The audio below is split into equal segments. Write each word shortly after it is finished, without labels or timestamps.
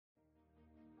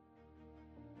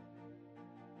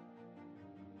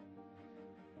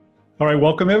All right,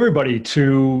 welcome everybody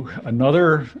to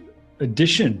another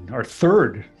edition, our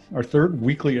third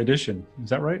weekly edition.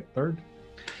 Is that right? Third?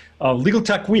 Legal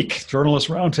Tech Week, Journalist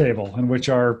Roundtable, in which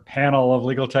our panel of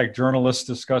legal tech journalists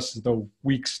discusses the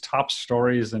week's top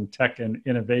stories in tech and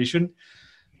innovation.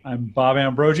 I'm Bob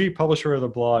Ambrogi, publisher of the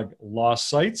blog Law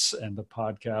Sites and the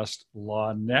podcast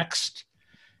Law Next.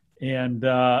 And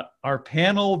our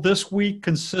panel this week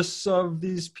consists of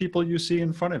these people you see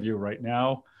in front of you right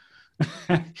now.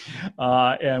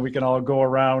 And we can all go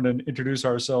around and introduce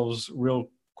ourselves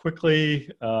real quickly.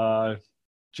 Joe,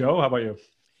 how about you?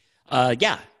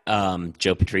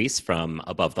 Joe Patrice from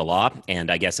Above the Law. And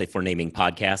I guess if we're naming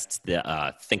podcasts,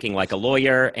 the Thinking Like a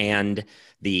Lawyer and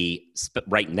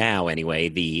right now anyway,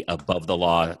 the Above the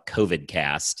Law COVID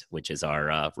cast, which is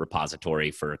our repository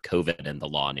for COVID and the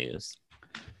law news.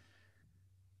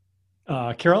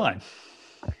 Caroline.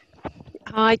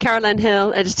 Hi, Caroline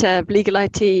Hill, editor of Legal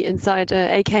IT Insider,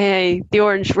 aka The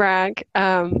Orange Rag,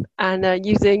 and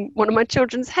using one of my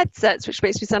children's headsets, which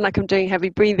makes me sound like I'm doing heavy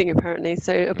breathing apparently,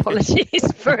 so apologies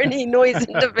for any noise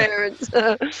interference.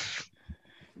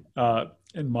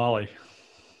 And Molly.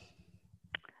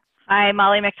 Hi,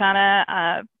 Molly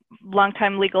McDonough,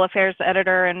 longtime legal affairs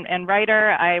editor and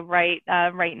writer. I write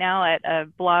right now at a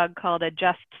blog called A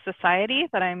Just Society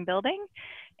that I'm building,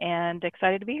 and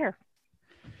excited to be here.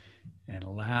 And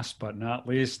last but not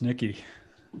least, Nikki.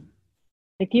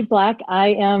 Nikki Black. I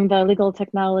am the legal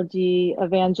technology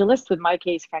evangelist with My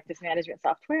Case Practice Management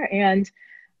Software, and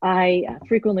I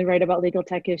frequently write about legal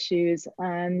tech issues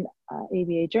on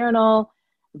ABA Journal,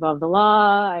 Above the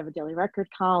Law. I have a daily record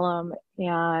column,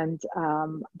 and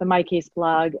the My Case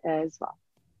blog as well.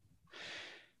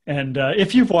 And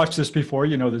if you've watched this before,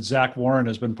 you know that Zach Warren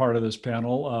has been part of this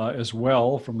panel as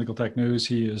well from Legal Tech News.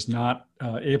 He is not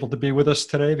able to be with us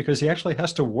today because he actually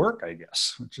has to work, I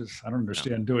guess, which is, I don't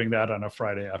understand doing that on a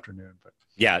Friday afternoon. But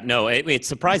yeah, no, it's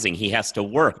surprising. He has to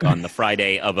work on the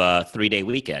Friday of a 3-day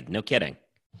weekend. No kidding.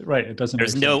 Right. It doesn't.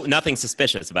 There's nothing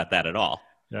suspicious about that at all.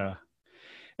 Yeah.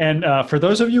 And for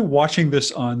those of you watching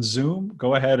this on Zoom,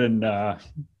 go ahead and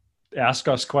ask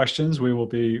us questions. We will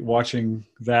be watching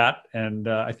that, and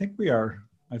I think we are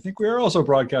also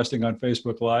broadcasting on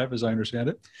Facebook Live, as I understand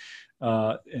it.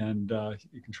 And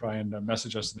you can try and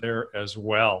message us there as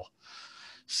well.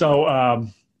 So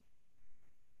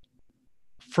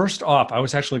first off, I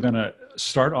was actually going to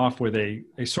start off with a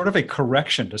sort of a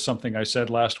correction to something I said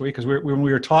last week, because when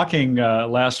we were talking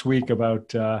last week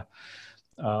about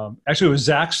actually, it was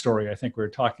Zach's story. I think we were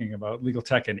talking about legal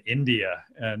tech in India.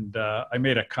 And I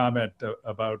made a comment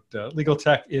about legal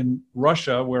tech in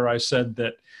Russia, where I said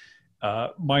that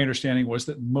my understanding was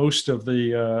that most of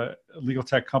the legal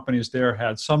tech companies there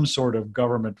had some sort of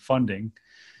government funding.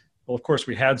 Well, of course,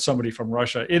 we had somebody from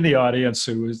Russia in the audience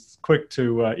who was quick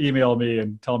to email me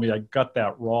and tell me I got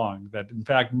that wrong, that in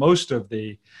fact, most of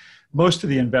the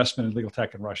investment in legal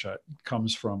tech in Russia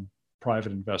comes from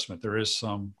private investment. There is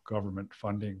some government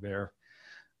funding there.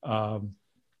 That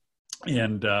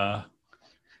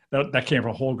came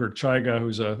from Holger Chaiga,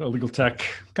 who's a legal tech,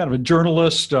 kind of a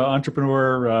journalist,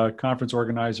 entrepreneur, conference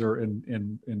organizer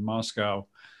in Moscow.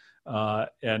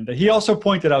 And he also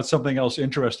pointed out something else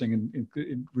interesting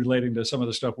in relating to some of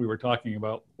the stuff we were talking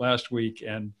about last week,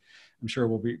 and I'm sure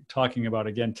we'll be talking about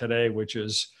again today, which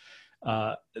is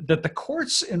that the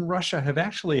courts in Russia have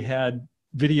actually had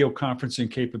video conferencing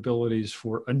capabilities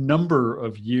for a number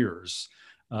of years.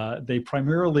 They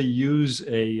primarily use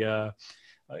they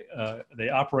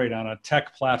operate on a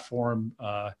tech platform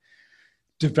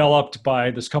developed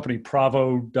by this company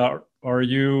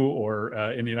Pravo.ru, or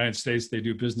in the United States, they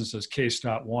do business as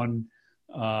Case.one.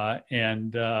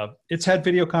 And it's had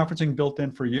video conferencing built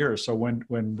in for years. So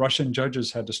when Russian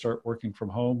judges had to start working from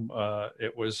home,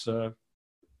 it was a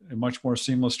much more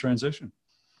seamless transition.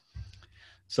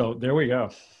 So there we go.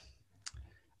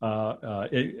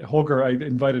 Holger, I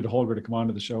invited Holger to come on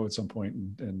to the show at some point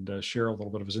and share a little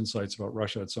bit of his insights about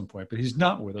Russia at some point, but he's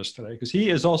not with us today because he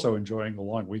is also enjoying a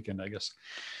long weekend, I guess.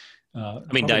 I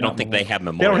don't think they have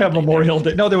Memorial Day. They don't have Memorial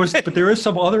Day. No, but there is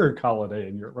some other holiday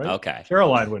in Europe, right? Okay.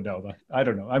 Caroline would know that. I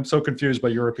don't know. I'm so confused by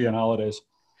European holidays.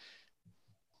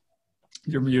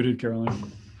 You're muted,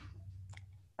 Caroline.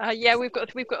 Yeah, we've got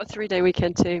a 3-day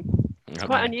weekend too. It's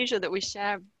quite unusual that we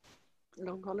share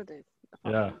long holidays.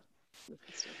 Yeah.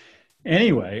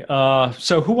 Anyway,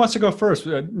 so who wants to go first?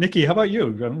 Nikki, how about you?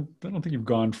 I don't think you've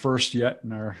gone first yet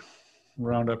in our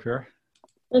roundup here.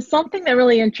 Well, something that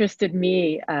really interested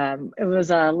me, it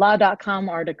was a law.com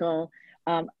article.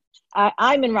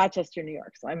 I'm in Rochester, New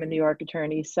York, so I'm a New York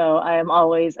attorney, so I am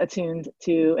always attuned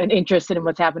to and interested in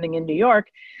what's happening in New York.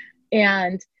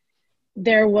 And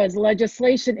there was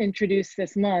legislation introduced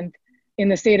this month in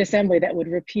the state assembly that would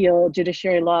repeal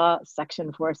Judiciary Law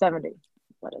Section 470.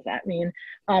 What does that mean?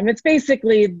 It's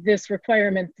basically this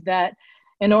requirement that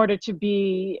in order to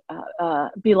be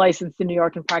licensed in New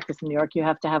York and practice in New York, you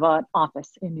have to have an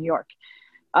office in New York.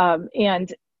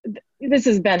 And this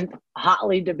has been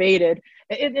hotly debated,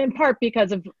 in part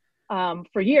because of,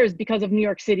 for years, because of New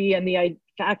York City and the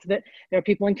fact that there are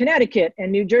people in Connecticut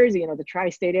and New Jersey, you know, the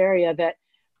tri-state area, that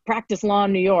practice law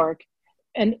in New York,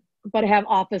 but have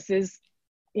offices,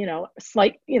 you know,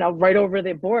 right over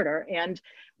the border, and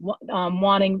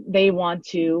they want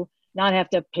to not have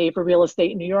to pay for real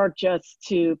estate in New York just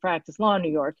to practice law in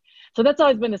New York. So that's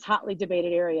always been this hotly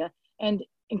debated area, and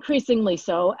increasingly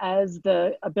so as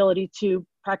the ability to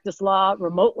practice law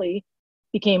remotely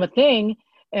became a thing,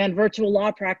 and virtual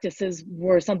law practices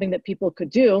were something that people could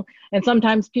do. And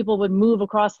sometimes people would move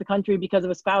across the country because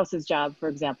of a spouse's job, for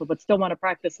example, but still want to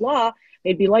practice law.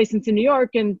 They'd be licensed in New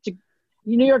York, and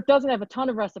New York doesn't have a ton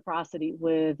of reciprocity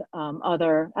with I'm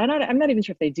not even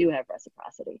sure if they do have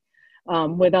reciprocity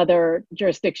with other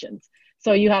jurisdictions.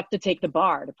 So you have to take the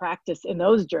bar to practice in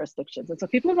those jurisdictions. And so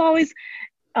people have always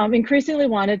increasingly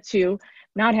wanted to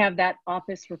not have that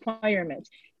office requirement.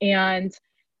 And,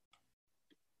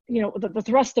 you know, the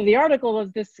thrust of the article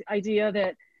was this idea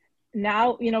that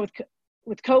now, you know,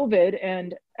 with COVID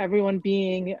and everyone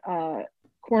being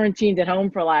quarantined at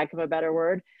home, for lack of a better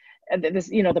word, and this,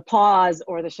 you know, the pause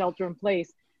or the shelter in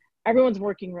place, everyone's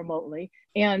working remotely.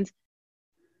 And,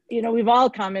 you know, we've all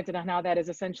commented on how that has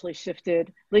essentially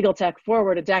shifted legal tech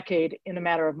forward a decade in a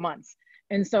matter of months.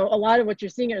 And so a lot of what you're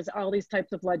seeing is all these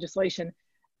types of legislation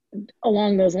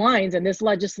along those lines. And this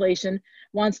legislation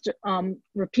wants to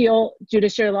repeal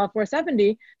Judiciary Law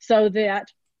 470 so that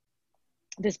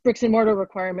this bricks and mortar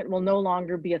requirement will no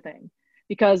longer be a thing,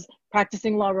 because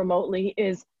practicing law remotely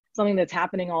is something that's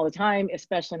happening all the time,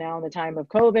 especially now in the time of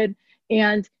COVID.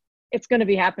 And it's going to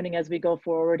be happening as we go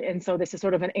forward. And so this is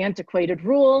sort of an antiquated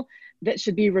rule that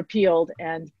should be repealed,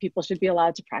 and people should be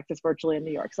allowed to practice virtually in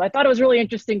New York. So I thought it was really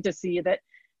interesting to see that,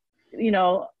 you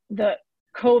know, the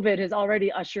COVID is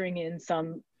already ushering in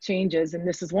some changes. And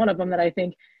this is one of them that I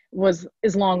think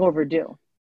is long overdue.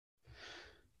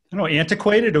 I don't know,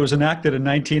 antiquated, it was enacted in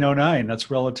 1909.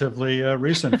 That's relatively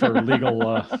recent for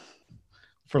legal,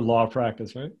 for law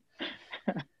practice, right?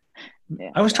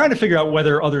 Yeah, I was trying to figure out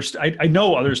whether I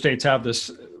know other states have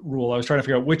this rule. I was trying to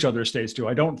figure out which other states do.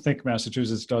 I don't think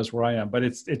Massachusetts does where I am, but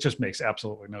it just makes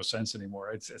absolutely no sense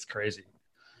anymore. It's crazy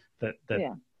that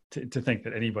to think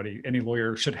that any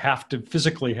lawyer should have to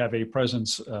physically have a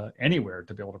presence anywhere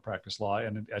to be able to practice law.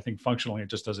 And I think functionally it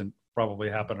just doesn't probably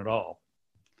happen at all.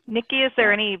 Nikki, is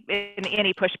there any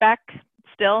pushback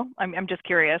still? I'm just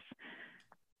curious.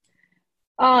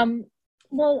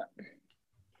 Well,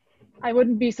 I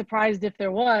wouldn't be surprised if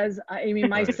there was. I mean,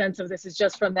 my sense of this is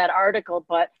just from that article,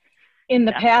 but in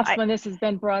the past, when this has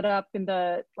been brought up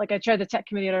I chaired the tech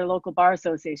committee at our local bar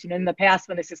association. In the past,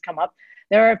 when this has come up,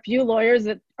 there are a few lawyers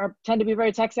that tend to be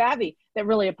very tech savvy that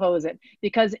really oppose it,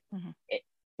 because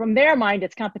from their mind,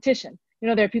 it's competition. You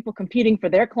know, there are people competing for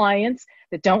their clients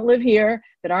that don't live here,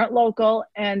 that aren't local,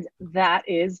 and that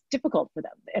is difficult for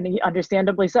them, and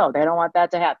understandably so. They don't want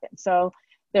that to happen. So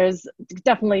there's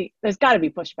got to be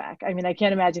pushback. I mean, I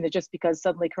can't imagine that just because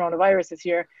suddenly coronavirus is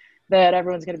here that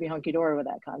everyone's going to be hunky-dory with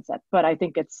that concept. But I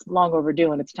think it's long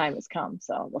overdue and its time has come.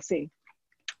 So we'll see.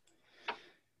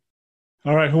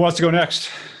 All right. Who wants to go next?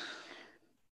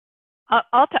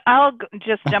 I'll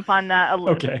just jump on that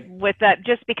okay. With that,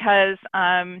 just because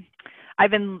I've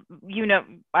been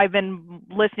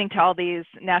listening to all these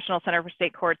National Center for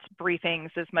State Courts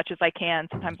briefings as much as I can,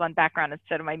 sometimes on background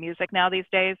instead of my music now these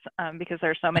days, because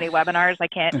there's so many webinars, I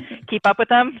can't keep up with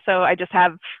them. So I just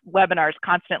have webinars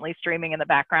constantly streaming in the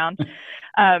background.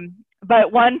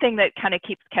 But one thing that kind of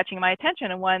keeps catching my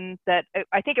attention, and one that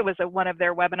I think it was one of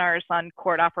their webinars on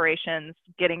court operations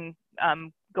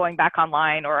going back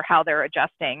online, or how they're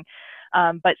adjusting.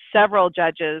 But several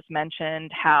judges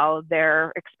mentioned how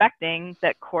they're expecting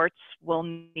that courts will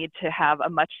need to have a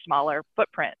much smaller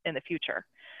footprint in the future.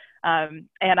 And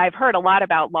I've heard a lot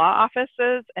about law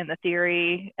offices and the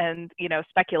theory and, you know,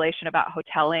 speculation about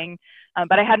hoteling,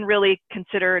 but I hadn't really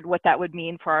considered what that would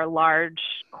mean for our large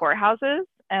courthouses.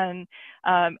 And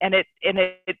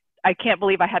I can't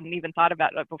believe I hadn't even thought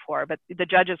about it before, but the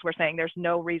judges were saying there's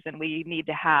no reason we need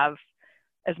to have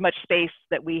as much space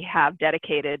that we have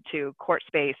dedicated to court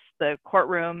space. The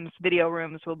courtrooms, video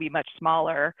rooms will be much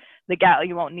smaller.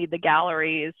 You won't need the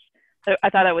galleries. So I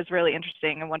thought that was really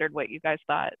interesting and wondered what you guys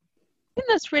thought. I think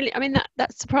that's really, I mean,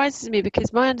 that surprises me,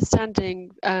 because my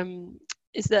understanding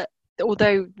is that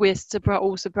although we're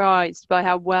all surprised by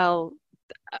how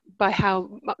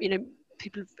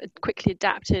people have quickly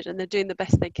adapted and they're doing the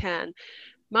best they can.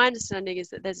 My understanding is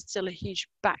that there's still a huge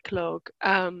backlog.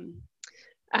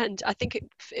 And I think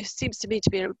it seems to me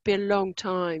to be a long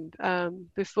time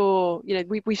before, you know,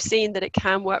 we've seen that it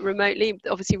can work remotely.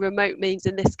 Obviously, remote means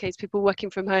in this case people working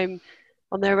from home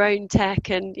on their own tech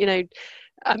and, you know,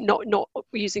 not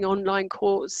using online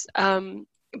courts.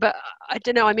 But I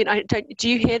don't know. I mean, do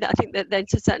you hear that? I think that then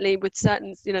certainly with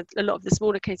certain, you know, a lot of the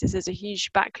smaller cases, there's a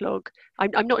huge backlog.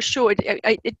 I'm not sure.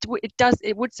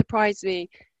 It would surprise me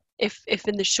if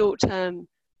in the short term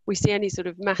we see any sort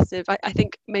of massive. I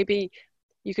think maybe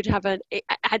you could have an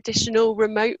additional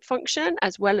remote function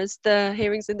as well as the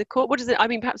hearings in the court. What is it? I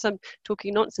mean, perhaps I'm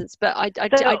talking nonsense, but I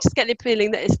just get the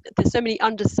feeling that there's so many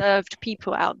underserved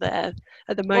people out there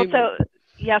at the moment. Well,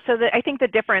 I think the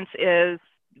difference is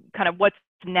kind of what's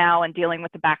now and dealing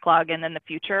with the backlog and then the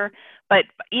future. But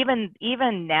even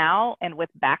now and with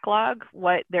backlog,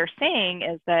 what they're saying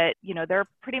is that, you know, they're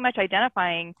pretty much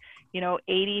identifying, you know,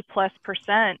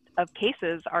 80+% of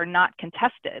cases are not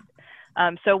contested.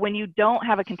 So when you don't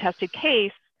have a contested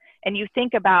case and you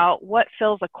think about what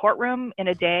fills a courtroom in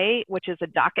a day, which is a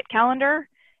docket calendar,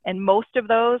 and most of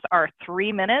those are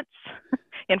 3 minutes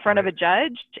in front of a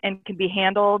judge and can be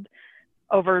handled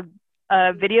over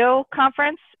a video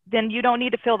conference, then you don't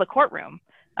need to fill the courtroom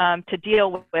to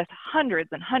deal with hundreds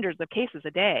and hundreds of cases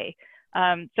a day.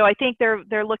 So I think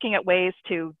they're looking at ways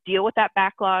to deal with that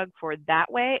backlog for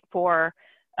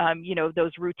you know,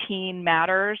 those routine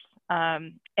matters.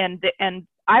 And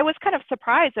I was kind of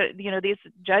surprised that, you know, these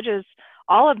judges,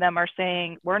 all of them are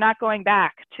saying, we're not going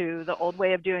back to the old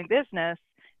way of doing business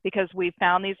because we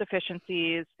found these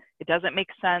efficiencies. It doesn't make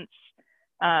sense.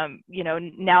 You know,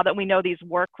 now that we know these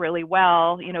work really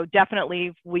well, you know,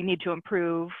 definitely we need to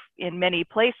improve in many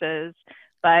places,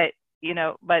 but, you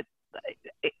know, but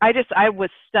I was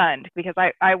stunned because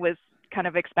I was kind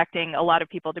of expecting a lot of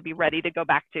people to be ready to go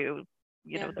back to,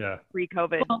 you know, the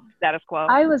pre-COVID status quo.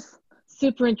 I was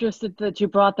super interested that you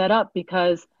brought that up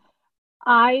because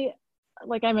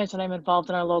like I mentioned, I'm involved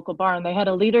in our local bar and they had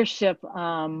a leadership,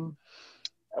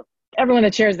 everyone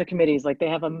that chairs the committees, like they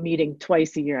have a meeting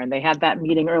twice a year and they had that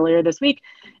meeting earlier this week.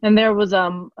 And there was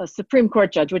a Supreme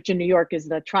Court judge, which in New York is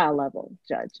the trial level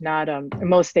judge, not in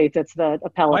most states, it's the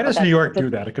appellate. Why does New York do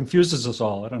that? It confuses us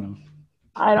all. I don't know.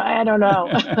 I don't know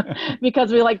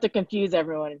because we like to confuse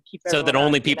everyone and keep so that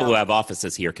only people who have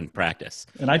offices here can practice.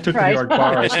 And I took the New York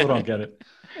bar. I still don't get it.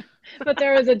 But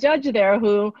there was a judge there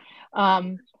who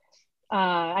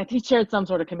I think he chaired some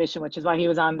sort of commission, which is why he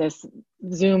was on this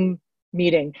Zoom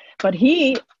meeting. But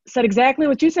he said exactly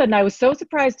what you said, and I was so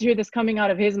surprised to hear this coming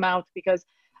out of his mouth because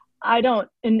I don't,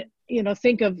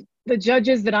 think of the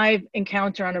judges that I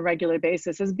encounter on a regular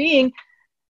basis as being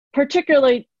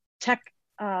particularly tech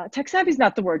savvy is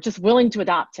not the word, just willing to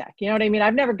adopt tech. You know what I mean?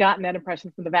 I've never gotten that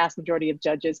impression from the vast majority of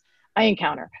judges I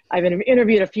encounter. I've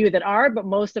interviewed a few that are, but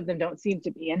most of them don't seem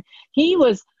to be. And he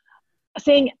was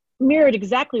saying, mirrored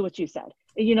exactly what you said,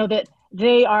 you know, that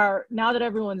they are, now that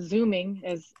everyone's Zooming,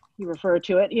 as you refer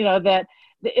to it, you know, that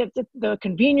the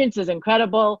convenience is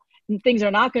incredible. And things are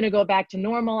not going to go back to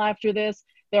normal after this.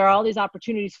 There are all these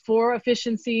opportunities for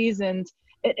efficiencies. And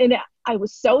I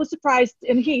was so surprised.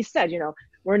 And he said, you know,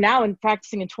 we're now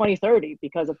practicing in 2030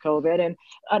 because of COVID.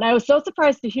 And I was so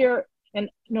surprised to hear, and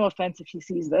no offense if he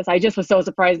sees this, I just was so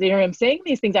surprised to hear him saying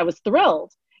these things. I was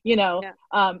thrilled, you know,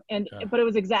 but it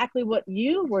was exactly what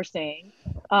you were saying.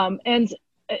 And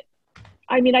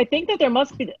I mean, I think that there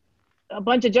must be a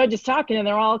bunch of judges talking and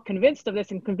they're all convinced of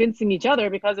this and convincing each other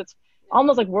because it's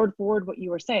almost like word for word what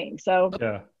you were saying. So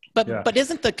But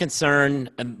isn't the concern,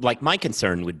 like my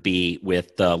concern would be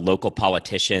with the local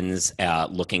politicians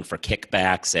looking for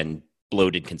kickbacks and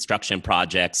bloated construction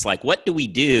projects? Like, what do we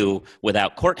do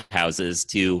without courthouses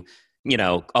to, you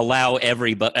know, allow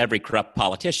every corrupt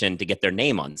politician to get their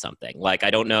name on something? Like,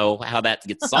 I don't know how that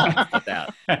gets solved with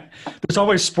that. There's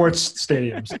always sports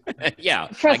stadiums. Yeah.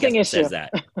 Pressing issue.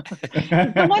 That.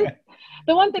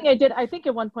 The one thing I think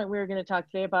at one point we were going to talk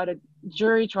today about a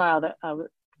jury trial that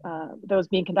was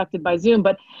being conducted by Zoom,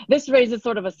 but this raises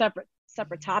sort of a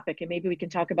separate topic, and maybe we can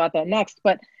talk about that next.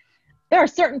 But there are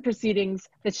certain proceedings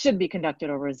that should be conducted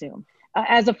over Zoom.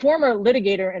 As a former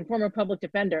litigator and former public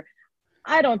defender,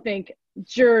 I don't think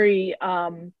jury,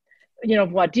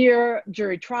 voir dire,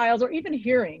 jury trials, or even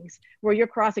hearings where you're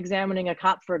cross-examining a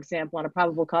cop, for example, on a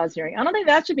probable cause hearing, I don't think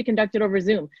that should be conducted over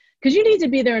Zoom because you need to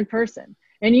be there in person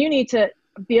and you need to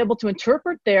be able to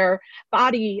interpret their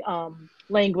body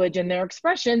language and their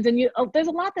expressions. And there's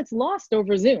a lot that's lost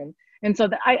over Zoom. And so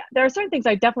there are certain things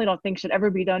I definitely don't think should ever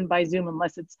be done by Zoom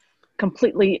unless it's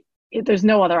there's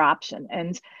no other option.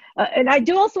 And I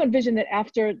do also envision that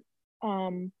after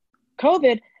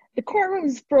COVID, the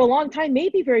courtrooms for a long time may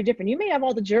be very different. You may have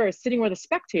all the jurors sitting where the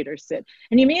spectators sit,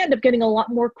 and you may end up getting a lot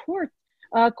more court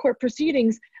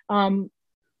proceedings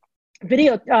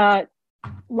video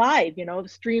live,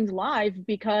 streamed live,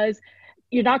 because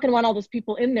you're not going to want all those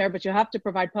people in there, but you have to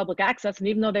provide public access. And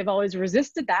even though they've always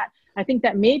resisted that, I think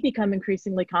that may become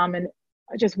increasingly common.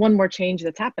 Just one more change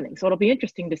that's happening. So it'll be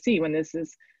interesting to see when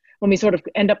we sort of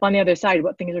end up on the other side,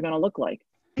 what things are going to look like.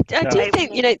 I do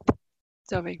think,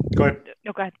 sorry. Go ahead.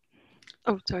 No, go ahead.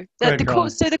 Oh, sorry. Go ahead,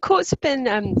 The courts have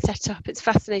been set up. It's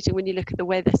fascinating when you look at the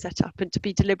way they're set up, and to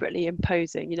be deliberately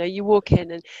imposing. You walk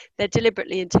in and they're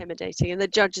deliberately intimidating, and the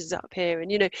judge is up here,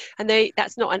 and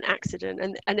that's not an accident,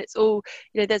 and it's all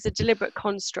there's a deliberate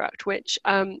construct, which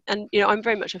I'm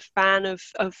very much a fan of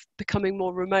becoming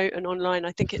more remote and online.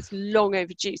 I think it's long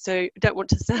overdue. So I don't want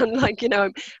to sound like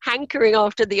I'm hankering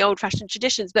after the old-fashioned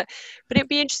traditions, but it'd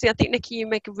be interesting. I think, Nikki, you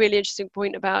make a really interesting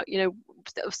point about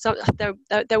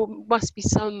there must be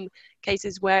some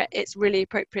cases where it's really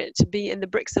appropriate to be in the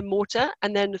bricks and mortar,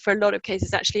 and then for a lot of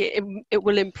cases actually it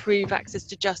will improve access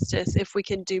to justice if we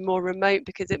can do more remote,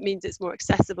 because it means it's more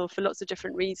accessible for lots of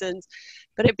different reasons.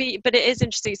 But it is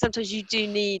interesting. Sometimes you do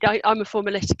need. I'm a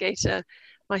former litigator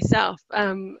myself,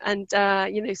 and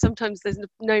sometimes there's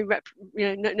no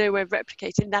way of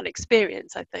replicating that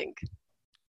experience, I think.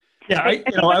 Yeah,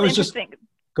 I was just.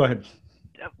 Go ahead.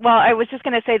 Well, I was just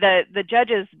going to say that the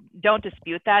judges don't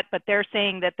dispute that, but they're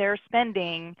saying that they're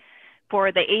spending,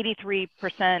 for the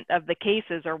 83% of the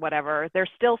cases or whatever, they're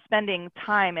still spending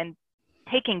time and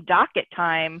taking docket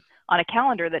time on a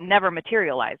calendar that never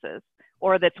materializes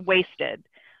or that's wasted.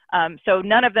 So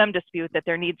none of them dispute that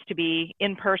there needs to be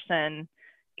in person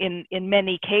in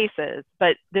many cases,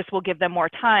 but this will give them more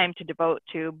time to devote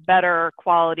to better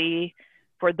quality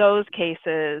for those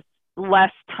cases,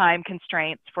 less time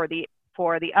constraints for the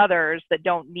others that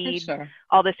don't need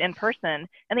all this in person.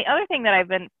 And the other thing that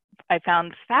I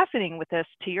found fascinating with this,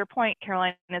 to your point,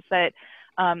 Caroline, is that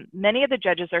many of the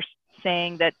judges are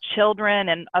saying that children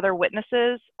and other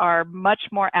witnesses are much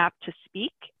more apt to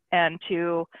speak and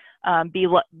to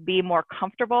be more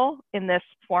comfortable in this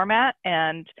format.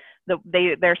 And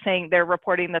they're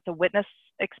reporting that the witness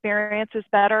experience is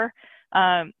better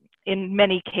in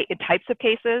many types of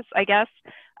cases, I guess.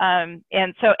 And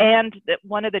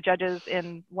one of the judges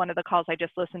in one of the calls I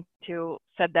just listened to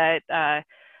said that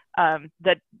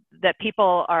that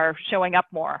people are showing up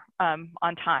more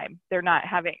on time. They're not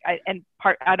having,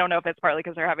 I don't know if it's partly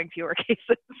because they're having fewer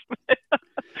cases.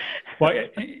 Well,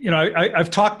 I've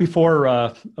talked before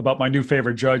about my new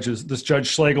favorite judge is this Judge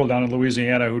Schlegel down in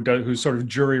Louisiana, who sort of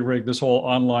jury rigged this whole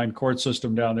online court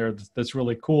system down there. That's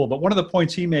really cool. But one of the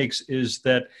points he makes is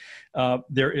that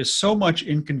there is so much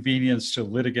inconvenience to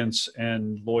litigants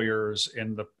and lawyers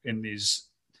in these,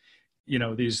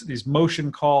 these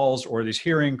motion calls or these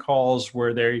hearing calls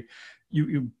where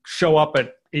you show up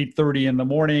at 8:30 in the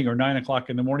morning or 9 o'clock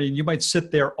in the morning, and you might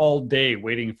sit there all day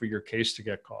waiting for your case to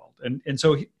get called. And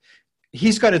so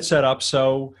he's got it set up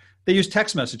so they use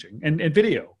text messaging and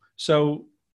video. So,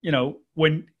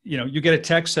 when, you get a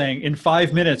text saying in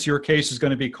 5 minutes, your case is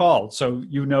going to be called. So,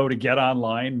 to get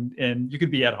online, and you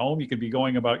could be at home, you could be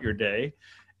going about your day.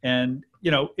 And,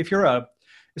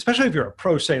 especially if you're a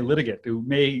pro se litigant who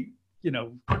may,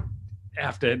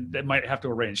 might have to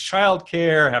arrange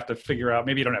childcare, have to figure out,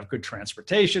 maybe you don't have good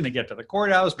transportation to get to the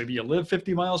courthouse. Maybe you live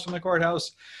 50 miles from the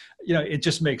courthouse. It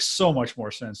just makes so much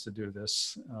more sense to do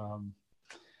this.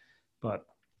 But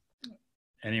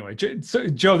anyway, so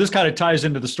Joe, this kind of ties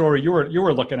into the story you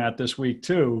were looking at this week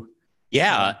too.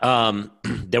 Yeah.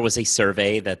 There was a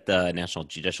survey that the National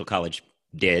Judicial College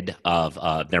did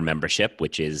of their membership,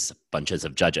 which is bunches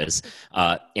of judges.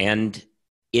 And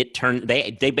it turned,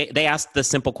 they asked the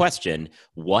simple question,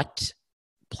 what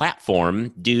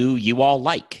platform do you all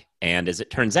like? And as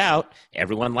it turns out,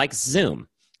 everyone likes Zoom.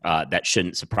 That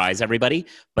shouldn't surprise everybody.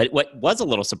 But what was a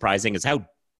little surprising is how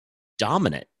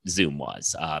dominant Zoom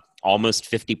was. Almost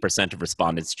 50% of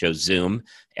respondents chose Zoom.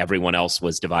 Everyone else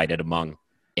was divided among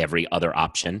every other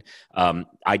option.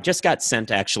 I just got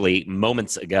sent, actually,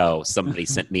 moments ago, somebody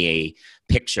sent me a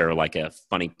picture, like a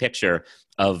funny picture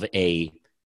of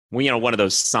one of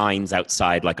those signs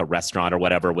outside like a restaurant or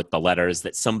whatever with the letters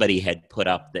that somebody had put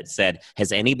up that said,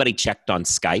 has anybody checked on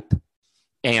Skype?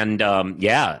 And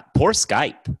poor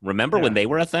Skype. Remember when they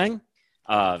were a thing?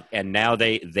 And now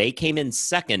they came in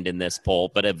second in this poll,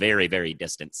 but a very, very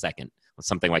distant second,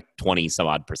 something like 20 some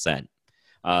odd %.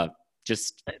 I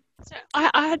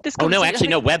had this. Oh no, actually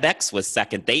no. WebEx was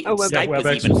second. Skype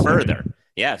was even further.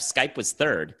 Yeah, Skype was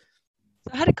third.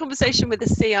 So I had a conversation with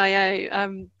the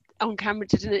CIO on camera,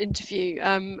 did an interview,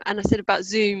 and I said about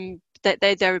Zoom that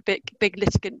they're a big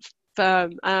litigant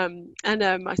firm. And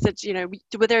I said,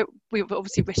 we've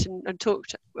obviously written and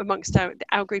talked amongst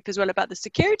our group as well about the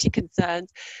security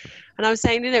concerns. And I was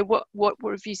saying, what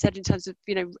have you said in terms of,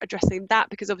 addressing that?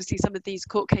 Because obviously some of these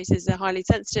court cases are highly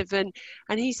sensitive.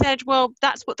 And he said, well,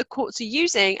 that's what the courts are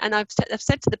using. And I've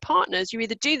said to the partners, you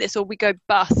either do this or we go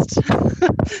bust.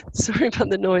 Sorry about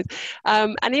the noise.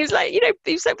 And he was like,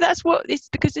 that's what it's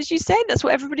because, as you said, that's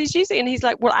what everybody's using. And he's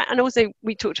like, well, and also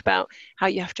we talked about how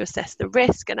you have to assess the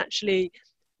risk, and actually,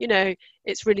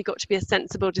 it's really got to be a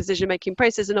sensible decision-making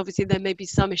process. And obviously there may be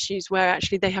some issues where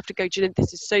actually they have to go,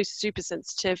 this is so super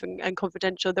sensitive and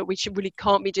confidential that we really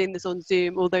can't be doing this on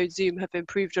Zoom, although Zoom have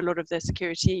improved a lot of their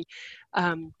security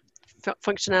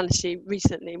functionality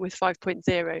recently with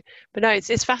 5.0. But no,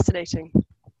 it's fascinating.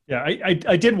 Yeah,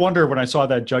 I did wonder when I saw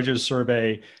that judges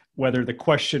survey whether the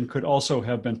question could also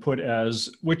have been put as,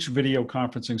 which video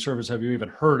conferencing service have you even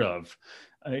heard of?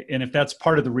 And if that's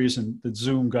part of the reason that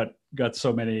Zoom got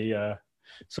so many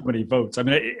votes. I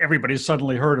mean, everybody's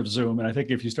suddenly heard of Zoom, and I think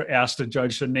if you asked a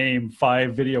judge to name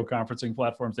 5 video conferencing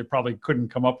platforms, they probably couldn't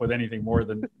come up with anything more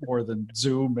than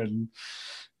Zoom and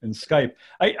Skype.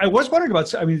 I was wondering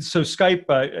about. I mean, so Skype.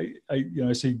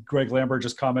 I see Greg Lambert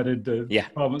just commented.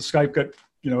 Skype got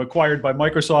acquired by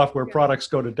Microsoft, where products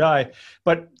go to die.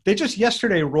 But they just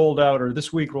yesterday rolled out, or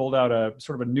this week rolled out, a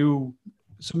sort of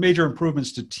some major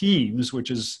improvements to Teams,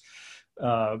 which is,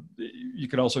 you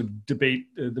could also debate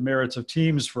the merits of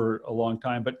Teams for a long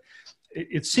time, but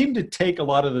it seemed to take a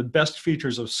lot of the best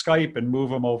features of Skype and move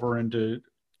them over into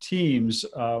Teams.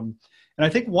 And I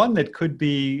think one that could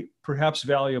be perhaps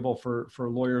valuable for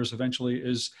lawyers eventually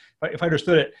is, if I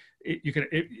understood it,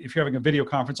 if you're having a video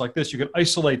conference like this, you can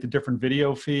isolate the different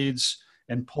video feeds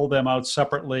and pull them out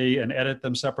separately and edit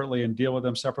them separately and deal with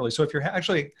them separately. So if you're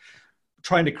actually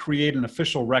trying to create an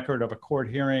official record of a court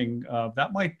hearing,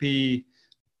 that might be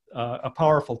a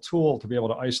powerful tool to be able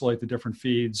to isolate the different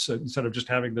feeds instead of just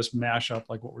having this mashup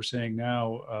like what we're seeing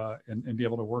now, and be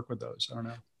able to work with those. I don't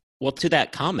know. Well, to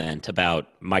that comment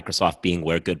about Microsoft being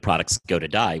where good products go to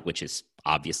die, which is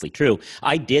obviously true,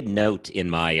 I did note in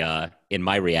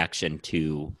my reaction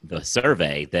to the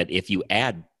survey that if you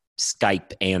add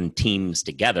Skype and Teams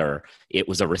together, it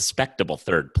was a respectable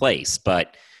third place.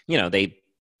 But they've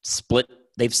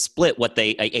split what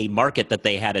a market that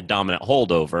they had a dominant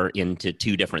hold over into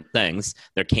 2 different things.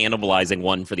 They're cannibalizing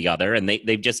one for the other, and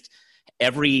they've just,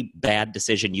 every bad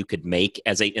decision you could make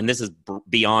and this is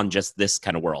beyond just this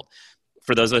kind of world.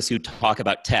 For those of us who talk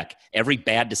about tech, every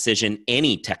bad decision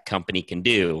any tech company can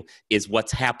do is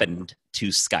what's happened to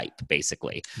Skype,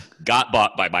 basically. Got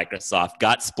bought by Microsoft,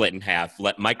 got split in half,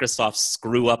 let Microsoft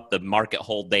screw up the market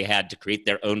hold they had to create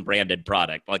their own branded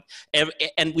product.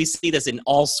 And we see this in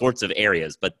all sorts of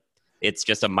areas, but it's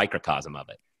just a microcosm of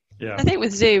it. Yeah. I think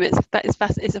with Zoom, it's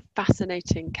a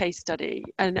fascinating case study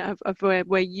and of where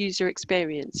user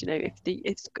experience,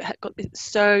 it's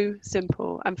so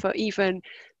simple, and for even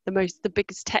the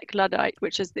biggest tech Luddite,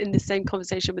 which is in the same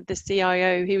conversation with the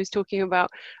CIO, he was talking about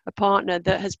a partner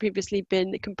that has previously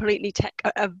been completely tech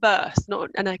averse,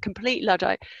 and a complete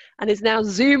Luddite, and is now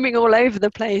zooming all over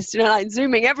the place, like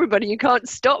zooming everybody. You can't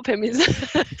stop him.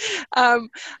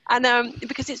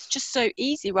 Because it's just so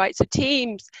easy, right? So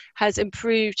Teams has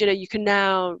improved. You can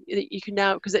now,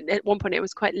 because at one point it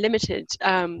was quite limited.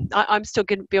 I'm still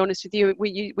going to be honest with you.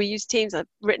 We use Teams. I've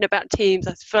written about Teams.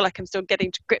 I feel like I'm still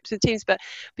getting to grips with Teams, but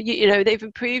they've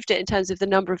improved it in terms of the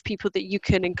number of people that you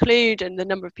can include and the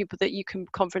number of people that you can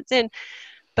conference in.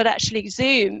 But actually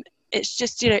Zoom, it's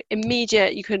just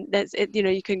immediate. You can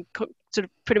sort of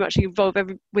pretty much evolve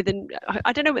within.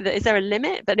 I don't know whether is there a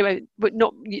limit, but anyway, but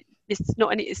not. It's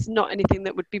not anything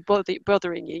that would be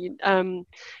bothering you.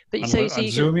 But so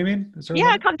Zoom, you mean?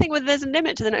 I can't think whether there's a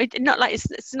limit to the. Not like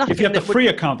it's nothing. If you have the free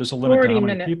account, there's a limit to how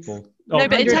many people. No,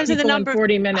 but in terms of the number of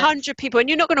 100 people, and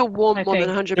you're not going to warm more than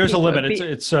 100 there's people. There's a limit.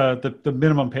 It's the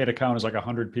minimum paid account is like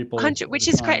 100 people. 100, which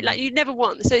is great. Like you never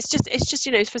want. So it's just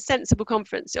it's for sensible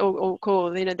conference or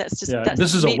call. That's just. Yeah,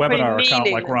 this is a webinar account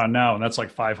like we're on now, and that's like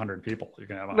 500 people you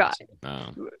can have on.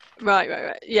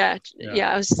 Right. Yeah.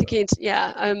 I was thinking.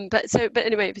 But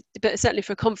anyway, but certainly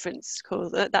for a conference call,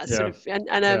 that's sort of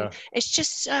it's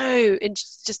just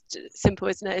it's just simple,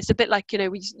 isn't it? It's a bit like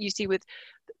you see with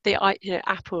the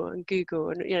Apple and Google,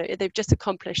 and they've just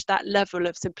accomplished that level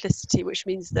of simplicity, which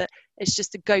means that it's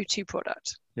just a go-to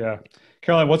product. Yeah,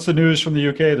 Caroline, what's the news from the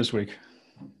UK this week?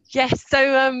 Yes, so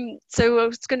I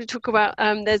was going to talk about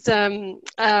there's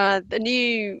the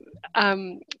new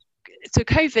so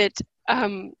COVID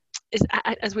is,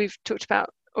 as we've talked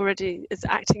about already, is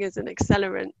acting as an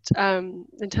accelerant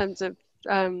in terms of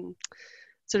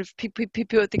sort of people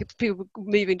think of people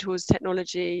moving towards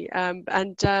technology, and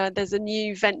there's a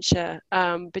new venture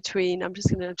between. I'm just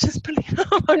going to pull it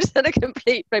up. I'm just going to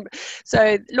complete.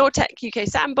 So LawTech UK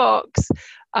Sandbox.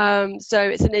 So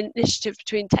it's an initiative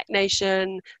between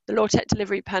TechNation, the LawTech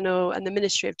Delivery Panel, and the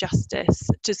Ministry of Justice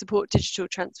to support digital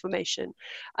transformation.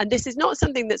 And this is not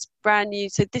something that's brand new.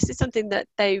 So this is something that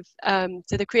they've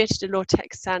created a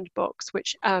LawTech Sandbox,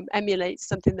 which emulates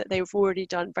something that they've already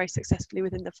done very successfully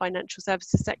within the financial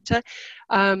services sector.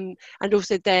 And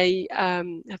also they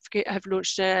have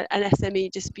launched an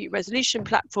SME dispute resolution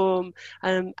platform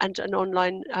and an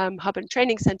online hub and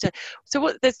training center.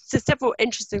 So there's several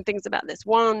interesting things about this.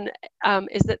 One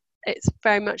is that it's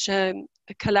very much a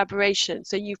collaboration.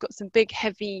 So you've got some big,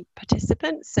 heavy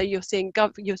participants. So you're seeing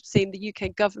the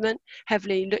UK government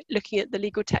heavily looking at the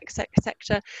legal tech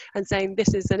sector and saying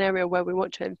this is an area where we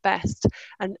want to invest.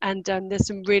 And there's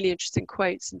some really interesting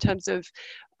quotes in terms of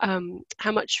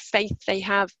how much faith they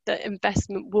have that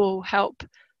investment will help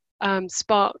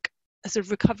spark a sort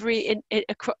of recovery in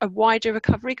a wider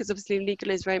recovery, because obviously legal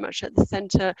is very much at the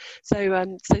centre.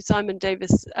 So Simon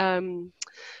Davis,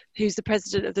 who's the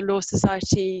president of the Law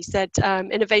Society, said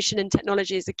innovation in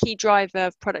technology is a key driver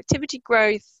of productivity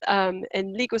growth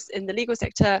in the legal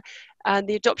sector, and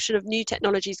the adoption of new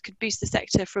technologies could boost the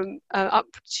sector from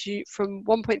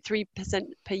 1.3%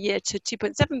 per year to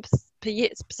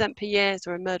 2.7% per year.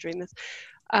 Sorry, I'm murdering this.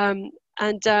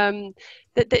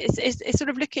 It's sort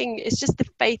of looking, it's just the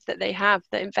faith that they have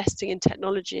that investing in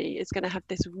technology is going to have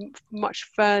this much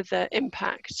further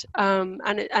impact, and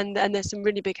there's some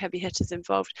really big heavy hitters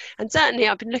involved. And certainly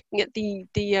I've been looking at the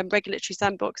regulatory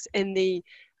sandbox in the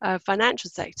financial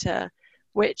sector,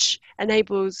 which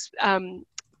enables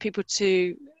people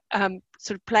to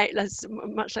sort of play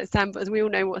much like sandbox. We all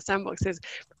know what a sandbox is.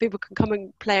 People can come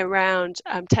and play around,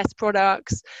 test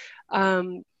products,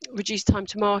 reduce time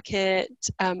to market,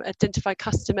 identify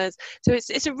customers. So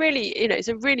it's a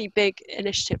really big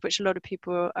initiative which a lot of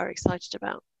people are excited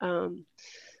about. So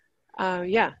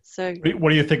what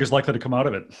do you think is likely to come out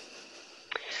of it?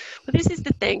 Well, this is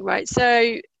the thing, right?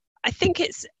 So I think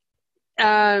it's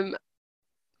a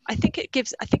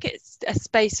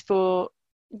space for.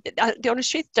 The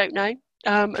honest truth, don't know.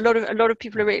 A lot of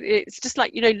people are. It's just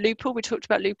like Loophole. We talked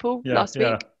about Loophole last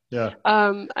week. Yeah.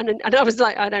 And I was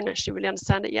like, I don't actually really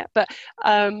understand it yet, but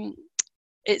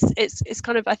it's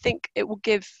kind of. I think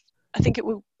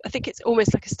it's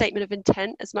almost like a statement of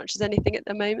intent as much as anything at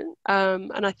the moment.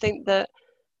 And I think that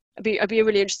it'd be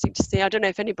really interesting to see. I don't know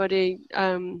if anybody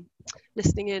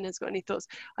listening in has got any thoughts.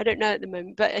 I don't know at the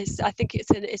moment, but I think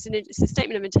it's a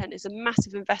statement of intent. It's a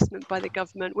massive investment by the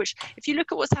government, which if you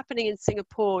look at what's happening in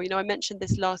Singapore, I mentioned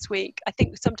this last week, I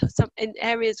think sometimes in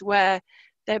areas where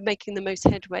they're making the most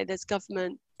headway, there's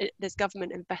government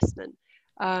investment.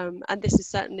 And this is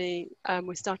certainly,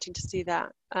 we're starting to see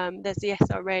that. There's the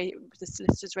SRA, the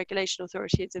Solicitors Regulation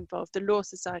Authority is involved, the Law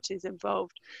Society is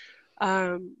involved.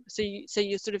 So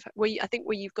you're sort of I think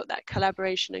where you've got that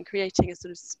collaboration and creating a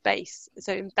sort of space,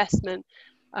 so investment,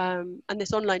 and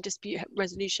this online dispute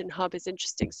resolution hub is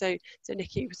interesting. So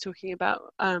Nikki was talking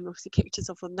about, obviously kicked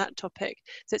us off on that topic.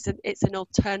 So it's an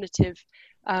alternative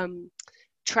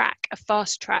track, a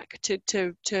fast track to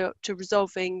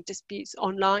resolving disputes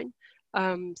online.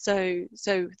 So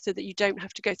that you don't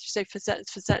have to go through. So for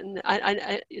certain,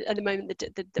 I at the moment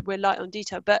that we're light on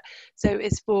detail, but so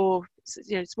it's for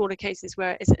smaller cases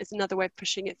where it's another way of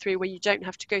pushing it through, where you don't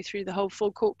have to go through the whole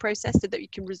full court process, so that you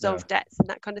can resolve debts and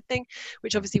that kind of thing.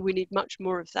 Which obviously we need much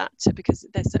more of that, because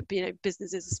there's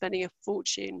businesses are spending a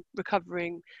fortune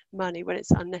recovering money when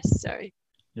it's unnecessary.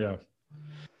 Yeah.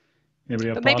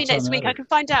 But maybe next week I can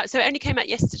find out. So it only came out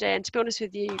yesterday, and to be honest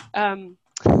with you,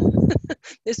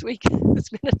 this week has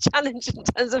been a challenge in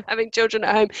terms of having children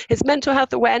at home. It's Mental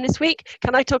Health Awareness Week.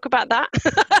 Can I talk about that?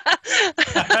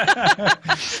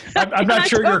 I'm not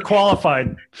sure you're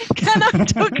qualified. Can I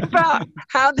talk about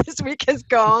how this week has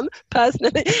gone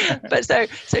personally? But so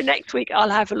next week I'll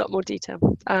have a lot more detail.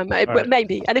 Right.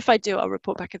 Maybe, and if I do, I'll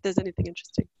report back if there's anything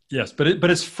interesting. Yes, but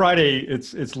it's Friday.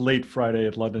 It's late Friday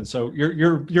at London, so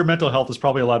your mental health is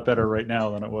probably a lot better right now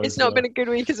than it was. It's not been a good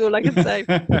week, is all I can say.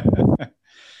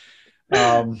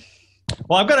 Well,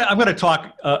 I'm gonna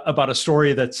talk about a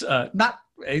story that's not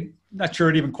sure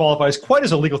it even qualifies quite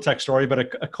as a legal tech story, but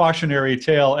a cautionary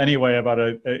tale anyway about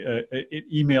an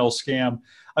email scam,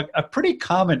 a pretty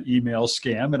common email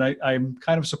scam, and I'm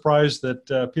kind of surprised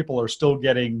that people are still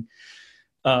getting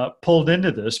pulled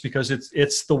into this, because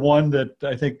it's the one that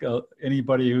I think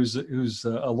anybody who's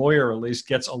a lawyer at least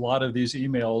gets a lot of these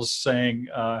emails saying,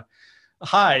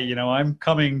 hi, I'm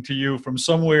coming to you from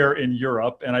somewhere in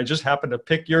Europe, and I just happened to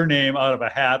pick your name out of a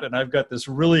hat, and I've got this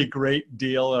really great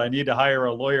deal, and I need to hire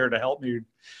a lawyer to help me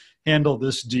handle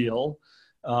this deal.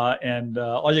 And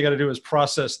all you got to do is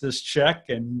process this check,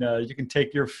 and you can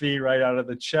take your fee right out of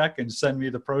the check and send me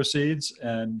the proceeds,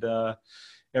 and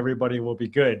everybody will be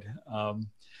good.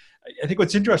 I think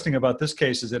what's interesting about this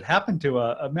case is it happened to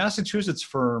a Massachusetts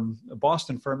firm, a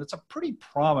Boston firm. It's a pretty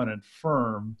prominent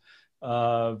firm.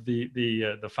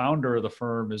 The founder of the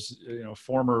firm is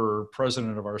former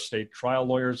president of our state trial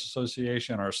lawyers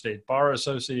association, our state bar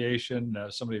association,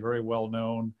 somebody very well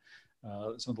known.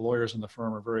 Some of the lawyers in the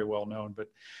firm are very well known, but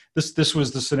this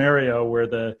was the scenario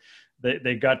where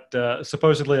they got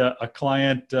supposedly a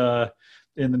client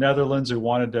in the Netherlands who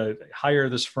wanted to hire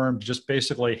this firm to just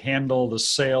basically handle the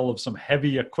sale of some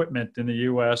heavy equipment in the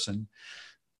U.S. And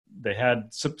they had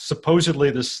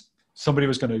supposedly somebody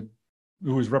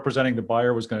who was representing the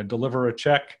buyer was going to deliver a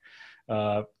check.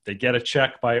 They get a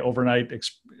check by overnight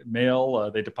mail.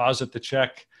 They deposit the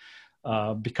check.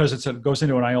 Because it goes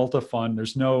into an IOLTA fund, the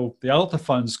IOLTA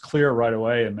fund's clear right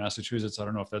away in Massachusetts. I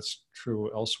don't know if that's true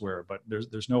elsewhere, but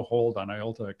there's no hold on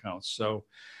IOLTA accounts. So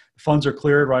the funds are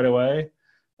cleared right away.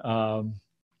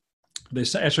 They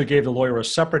actually gave the lawyer a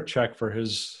separate check for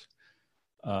his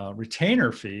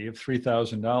retainer fee of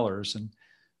 $3,000. And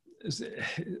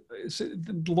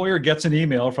the lawyer gets an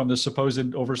email from the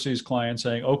supposed overseas client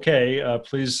saying, okay,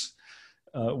 please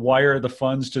wire the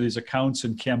funds to these accounts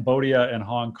in Cambodia and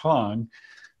Hong Kong,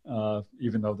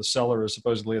 even though the seller is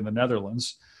supposedly in the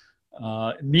Netherlands.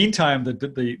 Meantime,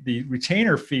 the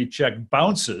retainer fee check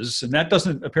bounces, and that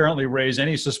doesn't apparently raise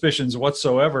any suspicions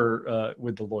whatsoever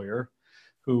with the lawyer,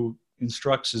 who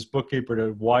instructs his bookkeeper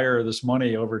to wire this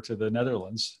money over to the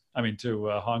Netherlands, to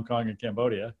Hong Kong and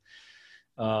Cambodia.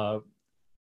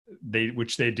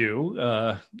 Which they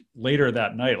do. Later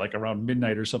that night, like around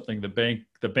midnight or something, the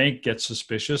bank gets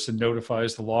suspicious and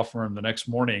notifies the law firm the next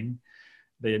morning.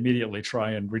 They immediately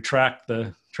try and retract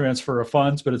the transfer of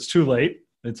funds, but it's too late.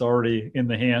 It's already in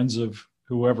the hands of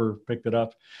whoever picked it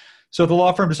up. So the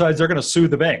law firm decides they're going to sue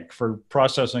the bank for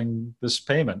processing this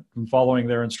payment and following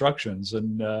their instructions.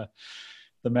 And the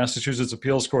Massachusetts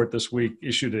Appeals Court this week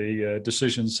issued a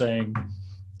decision saying,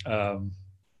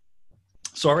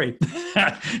 sorry,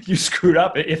 you screwed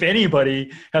up. If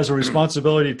anybody has a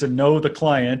responsibility to know the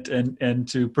client and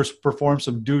to perform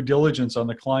some due diligence on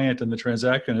the client and the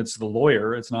transaction, it's the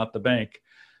lawyer, it's not the bank.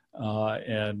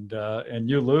 And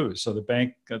you lose. So the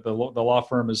bank, the law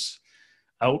firm is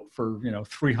out for,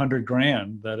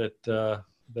 $300,000 that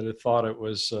it thought it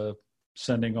was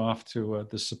sending off to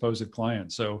the supposed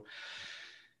client. So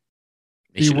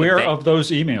beware of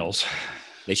those emails.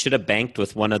 They should have banked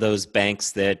with one of those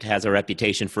banks that has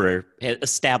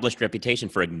established reputation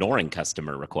for ignoring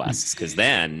customer requests, because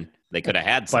then they could have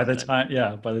had something.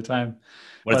 By the time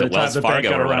Wells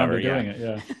Fargo or whatever, doing it,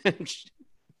 yeah.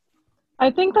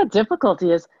 I think the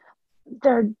difficulty is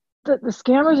the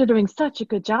scammers are doing such a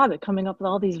good job at coming up with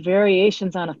all these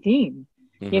variations on a theme.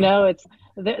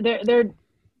 Mm-hmm.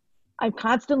 I'm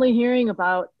constantly hearing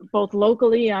about, both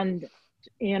locally and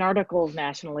in articles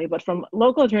nationally, but from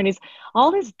local attorneys,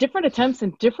 all these different attempts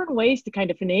and different ways to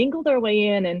kind of finagle their way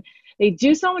in. And they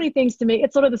do so many things to make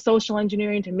it sort of the social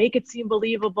engineering to make it seem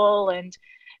believable. And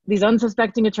these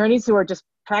unsuspecting attorneys who are just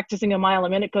practicing a mile a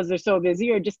minute because they're so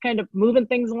busy are just kind of moving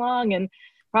things along and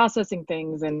processing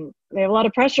things. And they have a lot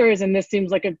of pressures, and this seems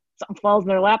like something falls in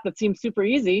their lap that seems super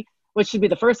easy, which should be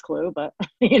the first clue. But,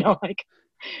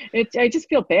 I just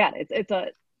feel bad.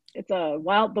 It's the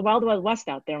wild west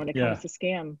out there when it comes to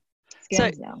scams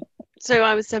now. So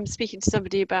I was speaking to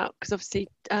somebody about, because obviously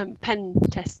pen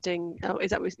testing, so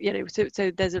there's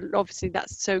obviously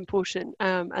that's so important,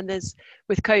 and there's,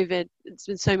 with COVID, it's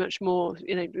been so much more,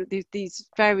 these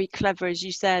very clever, as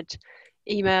you said,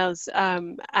 emails,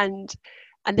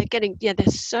 and they're getting, they're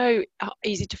so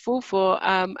easy to fall for,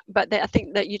 but I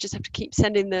think that you just have to keep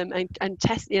sending them and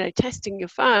testing your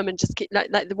firm, and just keep,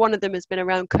 like one of them has been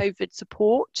around COVID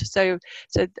support. So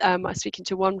I was speaking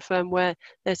to one firm where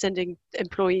they're sending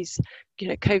employees,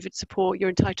 COVID support, you're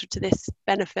entitled to this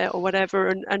benefit or whatever,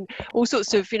 and all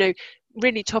sorts of,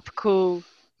 really topical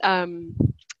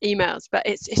emails, but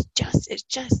it's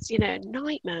just a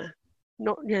nightmare,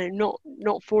 not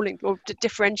falling or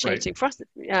differentiating for us.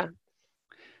 Yeah.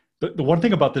 The one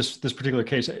thing about this particular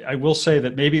case, I will say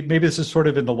that maybe this is sort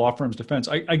of in the law firm's defense.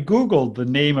 I Googled the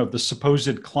name of the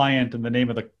supposed client and the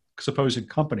name of the supposed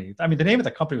company. The name of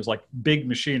the company was like Big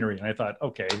Machinery. And I thought,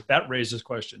 okay, that raises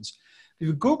questions.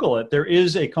 you Google it, there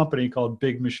is a company called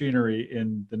Big Machinery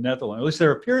in the Netherlands. At least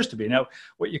there appears to be. Now,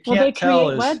 what you can't tell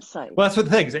is, websites. well, that's what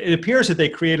the thing is. It appears that they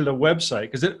created a website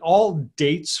because it all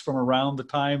dates from around the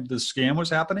time the scam was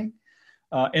happening.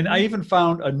 And I even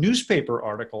found a newspaper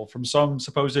article from some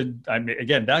supposed, I mean,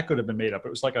 again, that could have been made up. It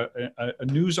was like a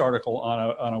news article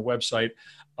on a website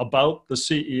about the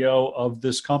CEO of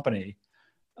this company.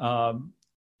 I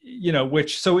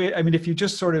mean, if you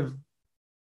just sort of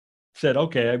said,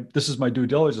 okay, this is my due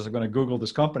diligence, I'm going to Google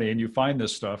this company, and you find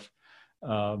this stuff,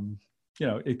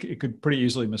 it could pretty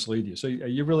easily mislead you. So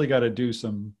you really got to do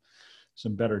some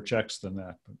better checks than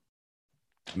that.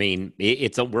 I mean,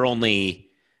 we're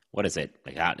only, what is it?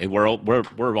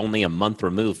 We're only a month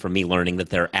removed from me learning that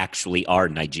there actually are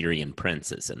Nigerian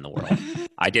princes in the world.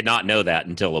 I did not know that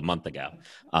until a month ago.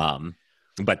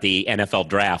 But the NFL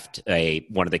draft,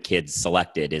 one of the kids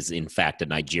selected is in fact a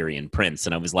Nigerian prince.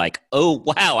 And I was like, oh,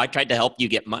 wow, I tried to help you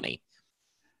get money.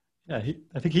 Yeah,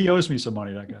 I think he owes me some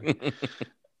money, that guy.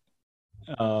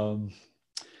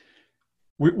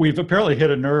 We've apparently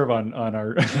hit a nerve on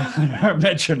our, our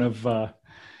mention of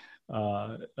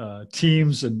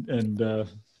Teams and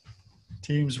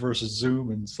Teams versus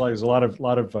Zoom. And there's a lot of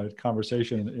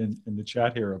conversation in the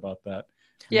chat here about that.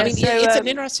 Yeah, I mean, it's an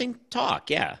interesting talk,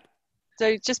 yeah.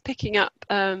 So just picking up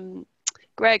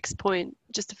Greg's point,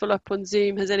 just to follow up on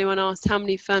Zoom, has anyone asked how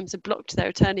many firms have blocked their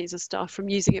attorneys or staff from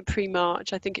using it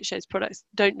pre-March? I think it shows products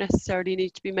don't necessarily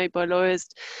need to be made by lawyers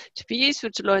to be useful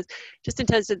to lawyers, just in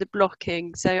terms of the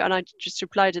blocking. So, and I just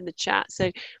replied in the chat. So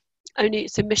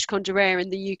Mishcon de Reya in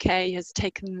the UK has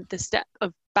taken the step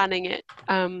of banning it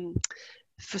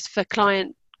for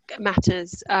client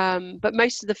matters, but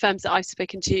most of the firms that I've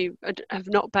spoken to have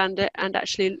not banned it, and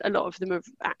actually a lot of them are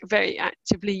very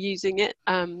actively using it,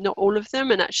 not all of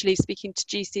them. And actually speaking to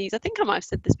GCs, I think I might have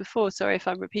said this before, sorry if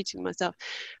I'm repeating myself,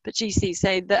 but GCs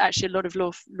say that actually a lot of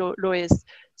lawyers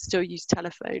still use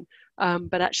telephone,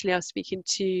 but actually I was speaking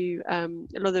to a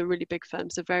lot of the really big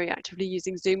firms are very actively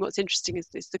using Zoom. What's interesting is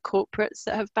the corporates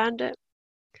that have banned it.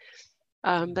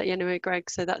 But yeah, anyway, Greg,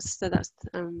 so that's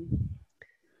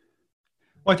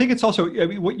well, I think it's also, I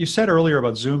mean, what you said earlier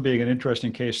about Zoom being an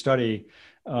interesting case study.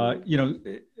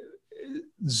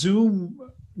 Zoom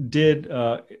did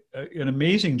an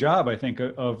amazing job, I think,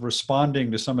 of responding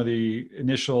to some of the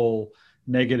initial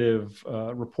negative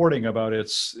reporting about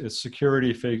its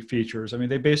security features. I mean,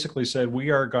 they basically said,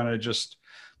 we are going to just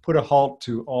put a halt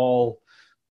to all,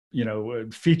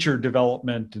 feature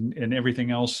development and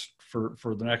everything else for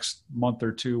the next month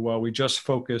or two while we just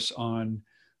focus on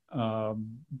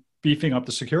beefing up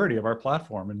the security of our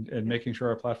platform and making sure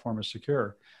our platform is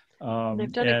secure.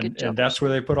 They've done a good job. And that's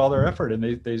where they put all their effort. And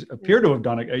they appear to have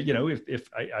done it. If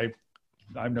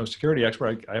I'm no security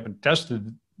expert, I haven't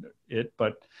tested it,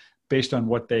 but based on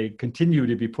what they continue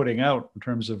to be putting out in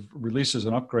terms of releases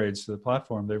and upgrades to the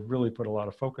platform, they've really put a lot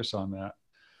of focus on that.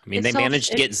 I mean, they managed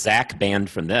to get Zach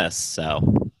banned from this.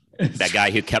 So that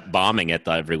guy who kept bombing it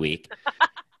every week.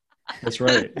 That's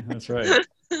right. They've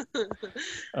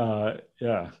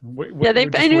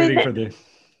waiting for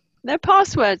their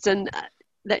passwords, and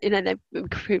they've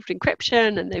improved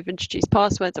encryption, and they've introduced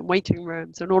passwords and waiting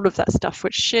rooms and all of that stuff,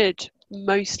 which should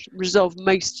resolve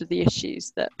most of the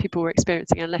issues that people were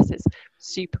experiencing, unless it's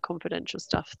super confidential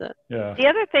stuff. The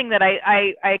other thing that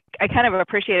I kind of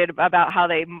appreciated about how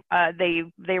they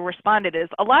responded is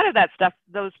a lot of that stuff,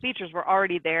 those features were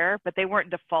already there, but they weren't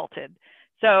defaulted.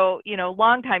 So,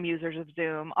 longtime users of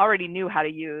Zoom already knew how to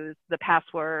use the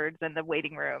passwords and the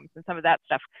waiting rooms and some of that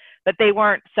stuff, but they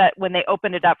weren't set when they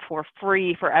opened it up for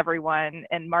free for everyone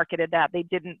and marketed that. They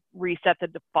didn't reset the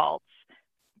defaults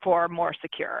for more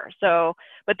secure. So,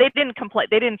 but they didn't complain.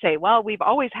 They didn't say, well, we've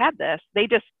always had this. They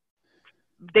just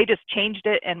changed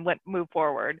it and moved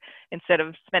forward instead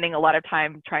of spending a lot of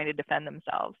time trying to defend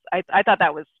themselves. I thought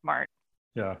that was smart.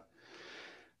 Yeah.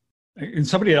 And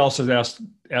somebody else has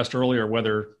asked earlier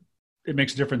whether it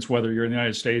makes a difference whether you're in the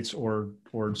United States or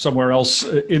somewhere else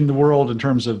in the world in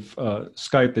terms of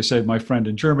Skype. They said my friend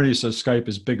in Germany says Skype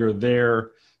is bigger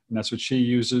there, and that's what she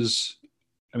uses.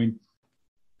 I mean,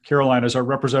 Caroline is our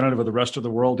representative of the rest of the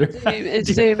world.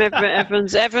 It's Zoom.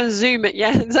 Everyone's zooming. Yeah,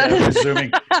 everyone's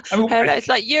zooming. I mean, it's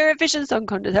like Eurovision Song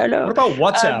Contest. Hello. What about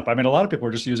WhatsApp? I mean, a lot of people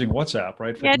are just using WhatsApp,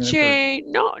 right? True.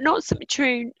 Not something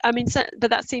true. I mean, but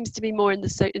that seems to be more in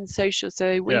social. So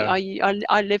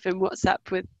I live in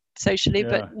WhatsApp socially,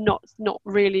 but not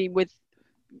really with.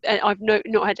 I've not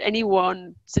had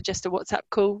anyone suggest a WhatsApp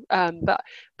call, but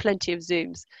plenty of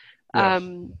Zooms. Yes.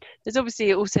 There's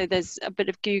obviously also there's a bit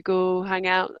of Google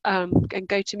Hangout and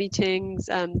GoToMeetings.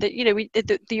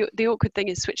 That the awkward thing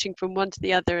is switching from one to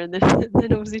the other, and then,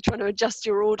 then obviously trying to adjust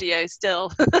your audio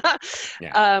still.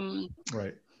 Yeah.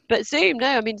 Right. But Zoom, no,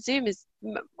 I mean Zoom is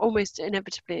almost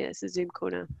inevitably it's a Zoom call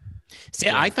now. See,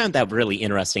 I found that really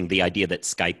interesting, the idea that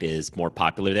Skype is more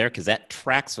popular there, because that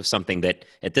tracks with something that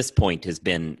at this point has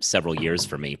been several years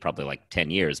for me, probably like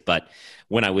 10 years. But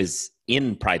when I was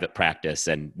in private practice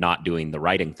and not doing the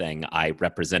writing thing, I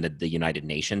represented the United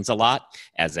Nations a lot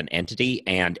as an entity,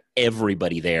 and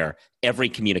everybody there, every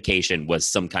communication was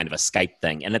some kind of a Skype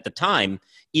thing. And at the time,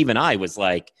 even I was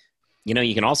like, you know,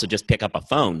 you can also just pick up a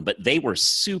phone, but they were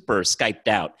super Skyped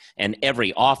out. And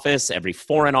every office, every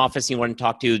foreign office you want to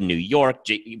talk to, New York,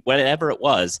 whatever it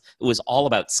was all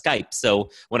about Skype.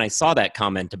 So when I saw that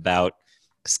comment about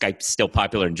Skype still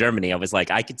popular in Germany, I was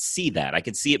like, I could see that. I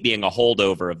could see it being a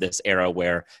holdover of this era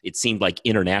where it seemed like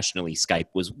internationally Skype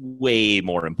was way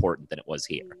more important than it was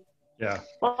here. Yeah.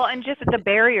 Well, and just the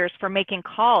barriers for making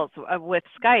calls with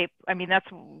Skype. I mean, that's,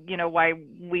 you know, why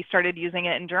we started using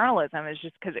it in journalism, is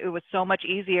just because it was so much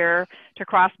easier to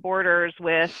cross borders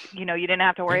with, you know, you didn't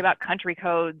have to worry about country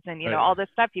codes and, you know, all this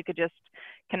stuff. You could just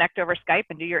connect over Skype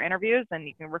and do your interviews, and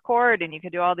you can record, and you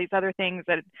could do all these other things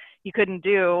that you couldn't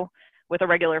do with a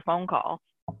regular phone call.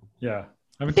 Yeah.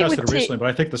 I haven't tested it recently, but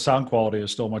I think the sound quality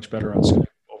is still much better on Skype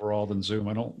overall than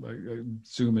Zoom.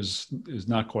 Zoom is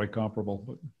not quite comparable,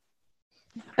 but.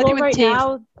 I think right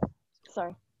now,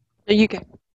 sorry. No, you go.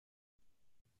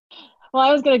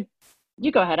 Well,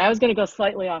 you go ahead. I was going to go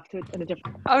slightly off to in a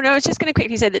different. Oh no, I was just going to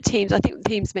quickly say that Teams. I think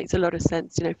Teams makes a lot of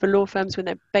sense. You know, for law firms when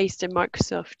they're based in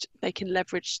Microsoft, they can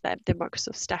leverage their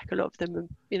Microsoft stack. A lot of them,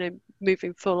 you know,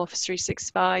 moving full Office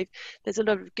 365. There's a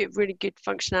lot of really good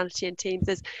functionality in Teams.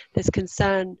 There's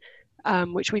concern,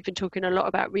 which we've been talking a lot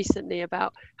about recently,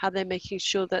 about how they're making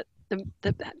sure that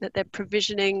that they're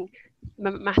provisioning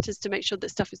matters to make sure that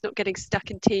stuff is not getting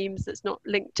stuck in Teams that's not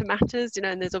linked to matters, you know,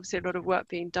 and there's obviously a lot of work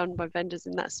being done by vendors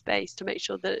in that space to make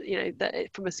sure that, you know, that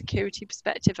from a security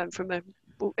perspective and from a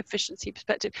efficiency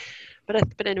perspective. But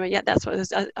anyway, yeah, that's what it was.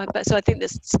 So I think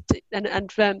this,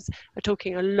 and firms are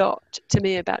talking a lot to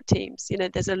me about Teams. You know,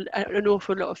 there's an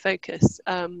awful lot of focus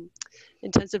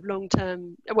in terms of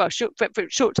long-term, well,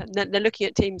 short-term, they're looking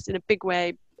at Teams in a big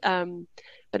way.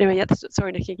 But anyway, yeah,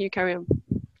 sorry, Nikki, you carry on.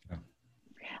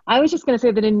 I was just going to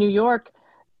say that in New York,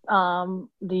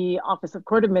 the Office of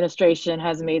Court Administration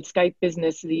has made Skype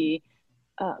Business the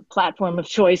platform of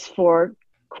choice for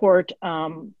court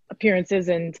appearances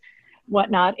and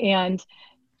whatnot. And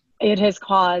it has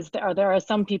caused, there are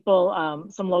some people,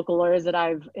 some local lawyers that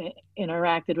I've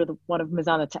interacted with, one of them is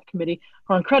on the tech committee,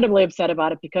 who are incredibly upset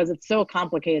about it because it's so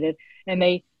complicated.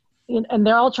 And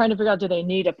they're all trying to figure out, do they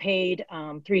need a paid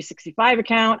 365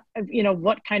 account? You know,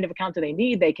 what kind of account do they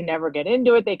need? They can never get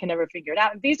into it. They can never figure it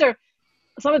out.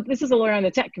 This is a lawyer on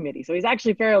the tech committee, so he's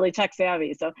actually fairly tech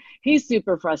savvy. So he's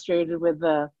super frustrated with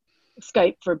the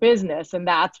Skype for Business, and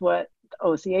that's what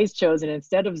OCA's chosen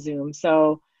instead of Zoom.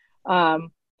 So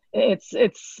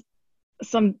it's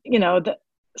some, you know, the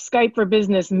Skype for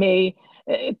Business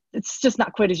it's just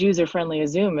not quite as user-friendly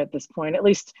as Zoom at this point, at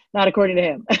least not according to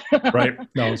him. Right.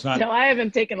 No, it's not. So I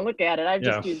haven't taken a look at it. I've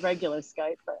just used regular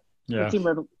Skype, but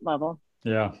consumer level.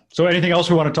 Yeah. So anything else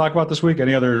we want to talk about this week?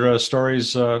 Any other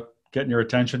stories getting your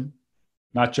attention?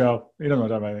 Not Joe. He doesn't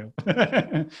want to talk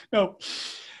about anything.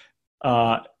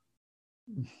 No.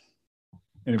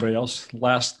 Anybody else?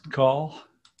 Last call.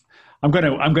 I'm going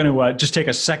to just take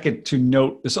a second to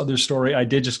note this other story I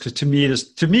did, just because to me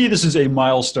this is a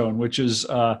milestone, which is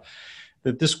that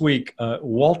this week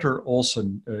Walter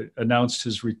Olson announced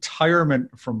his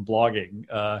retirement from blogging.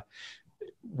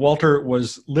 Walter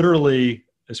was literally,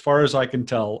 as far as I can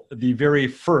tell, the very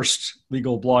first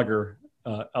legal blogger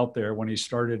out there when he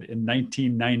started in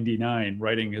 1999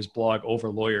 writing his blog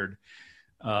Overlawyered,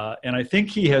 and I think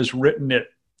he has written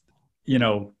it, you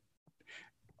know,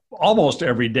 almost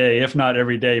every day, if not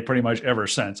every day, pretty much ever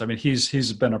since. I mean,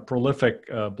 he's been a prolific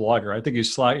blogger. I think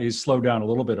he's slowed down a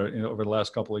little bit over the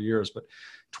last couple of years, but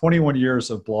 21 years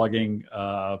of blogging,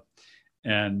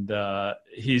 and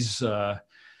he's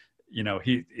you know,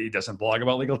 he doesn't blog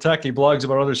about legal tech. He blogs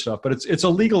about other stuff, but it's a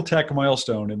legal tech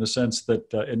milestone in the sense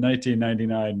that in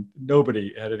 1999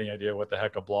 nobody had any idea what the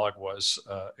heck a blog was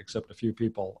except a few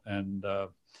people, and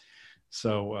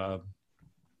so.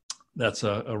 That's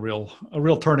a real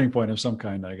turning point of some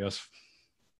kind, I guess.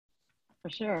 For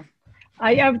sure.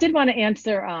 I did want to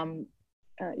answer,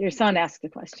 your son asked the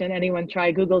question, anyone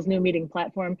try Google's new meeting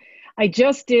platform? I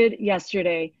just did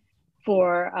yesterday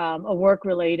for a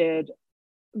work-related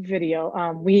video,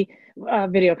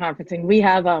 video conferencing. We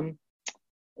have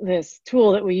this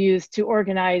tool that we use to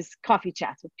organize coffee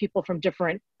chats with people from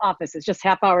different offices, just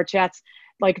half-hour chats,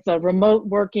 like it's a remote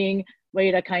working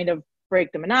way to kind of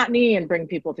break the monotony and bring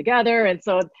people together. And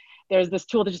so there's this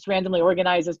tool that just randomly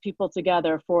organizes people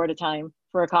together 4 at a time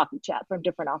for a coffee chat from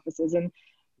different offices. And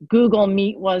Google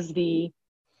Meet was the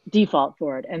default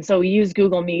for it. And so we used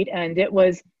Google Meet, and it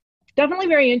was definitely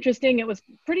very interesting. It was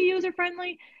pretty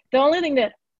user-friendly. The only thing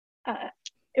that,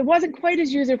 it wasn't quite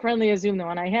as user-friendly as Zoom though,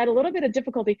 and I had a little bit of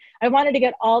difficulty. I wanted to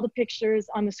get all the pictures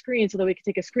on the screen so that we could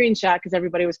take a screenshot, because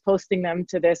everybody was posting them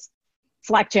to this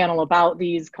Slack channel about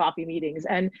these coffee meetings.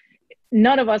 And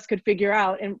none of us could figure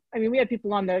out, and I mean, we had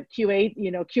people on the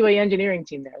QA engineering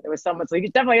team there. There was someone, so you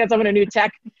definitely had someone in new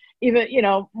tech, even,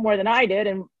 more than I did.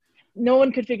 And no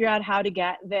one could figure out how to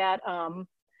get that,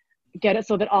 get it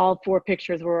so that all 4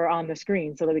 pictures were on the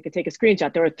screen so that we could take a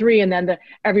screenshot. There were 3, and then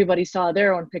everybody saw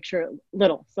their own picture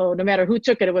little. So no matter who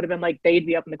took it, it would have been like they'd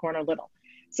be up in the corner little.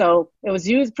 So it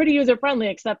was pretty user-friendly,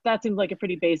 except that seems like a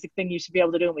pretty basic thing you should be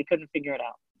able to do, and we couldn't figure it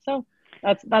out. So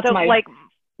that's so my like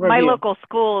review. My local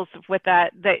schools with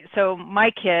that. So my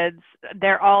kids,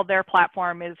 their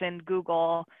platform is in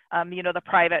Google, the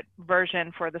private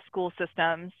version for the school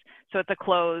systems. So it's a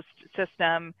closed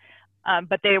system.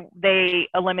 But they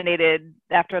eliminated,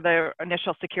 after the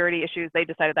initial security issues, they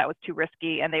decided that was too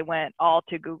risky, and they went all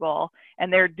to Google,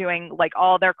 and they're doing like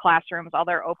all their classrooms, all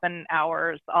their open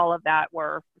hours, all of that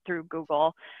were through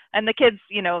Google. And the kids,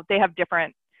 they have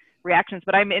different reactions,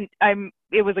 but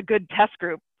it was a good test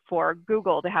group for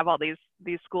Google to have all these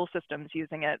school systems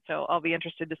using it. So I'll be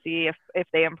interested to see if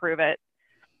they improve it.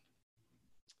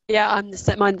 Yeah, I'm the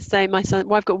same. Mine's the same. My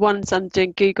son, I've got one son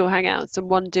doing Google Hangouts and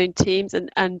one doing Teams, and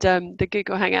the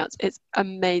Google Hangouts, it's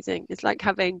amazing. It's like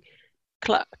having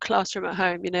classroom at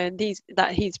home, and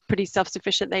he's pretty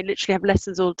self-sufficient. They literally have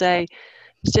lessons all day.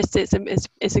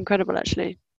 It's incredible,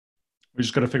 actually. We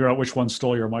just got to figure out which one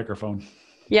stole your microphone.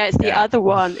 Yeah, it's the other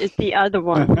one. It's the other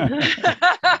one.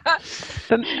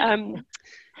 But,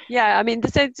 yeah, I mean,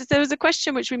 there was a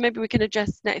question which maybe we can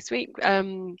address next week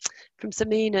from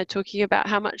Samina, talking about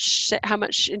how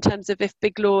much in terms of, if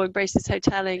Big Law embraces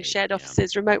hoteling, shared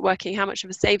offices, remote working, how much of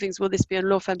a savings will this be on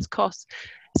law firms' costs,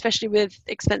 especially with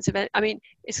expensive? I mean,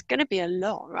 it's going to be a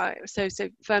lot, right? So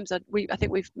firms I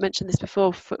think we've mentioned this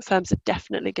before. Firms are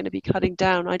definitely going to be cutting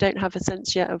down. I don't have a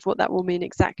sense yet of what that will mean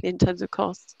exactly in terms of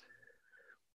costs.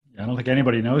 I don't think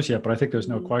anybody knows yet, but I think there's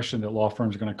no question that law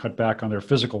firms are going to cut back on their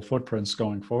physical footprints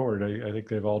going forward. I think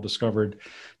they've all discovered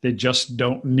they just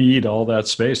don't need all that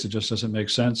space. It just doesn't make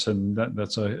sense, and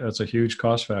that's a huge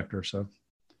cost factor. So,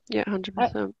 yeah,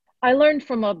 100%. I learned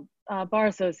from a bar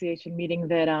association meeting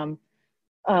that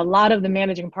a lot of the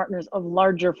managing partners of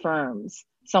larger firms,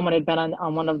 someone had been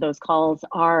on one of those calls,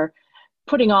 are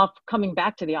putting off coming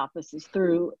back to the offices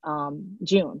through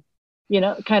June.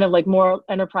 Kind of like more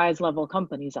enterprise level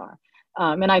companies are.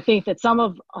 And I think that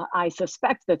I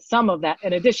suspect that some of that,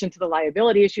 in addition to the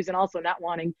liability issues and also not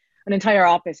wanting an entire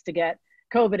office to get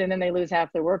COVID and then they lose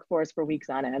half their workforce for weeks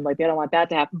on end, like they don't want that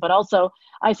to happen. But also,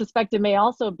 I suspect it may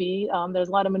also be, there's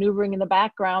a lot of maneuvering in the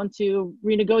background to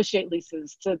renegotiate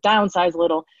leases, to downsize a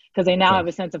little, because they now have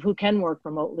a sense of who can work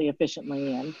remotely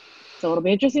efficiently. And so it'll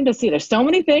be interesting to see. There's so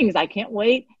many things. I can't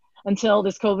wait until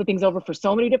this COVID thing's over for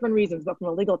so many different reasons. But from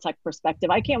a legal tech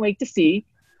perspective, I can't wait to see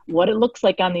what it looks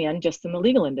like on the end, just in the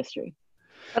legal industry.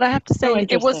 But I have to say,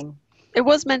 it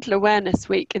was Mental Awareness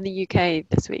Week in the UK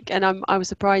this week, and I was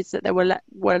surprised that there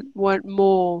weren't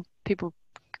more people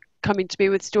coming to me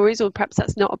with stories, or perhaps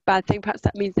that's not a bad thing. Perhaps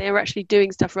that means they are actually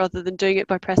doing stuff rather than doing it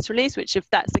by press release, which, if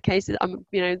that's the case, I'm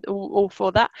all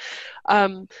for that.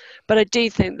 But I do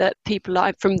think that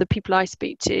from the people I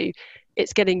speak to,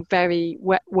 it's getting very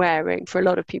wearing for a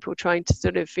lot of people trying to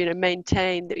sort of,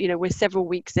 maintain that, we're several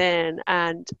weeks in,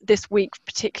 and this week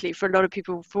particularly for a lot of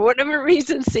people, for whatever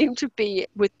reason, seem to be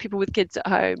with people with kids at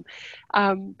home.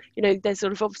 There's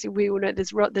sort of, obviously we all know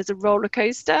there's a roller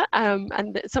coaster,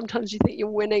 and sometimes you think you're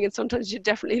winning and sometimes you're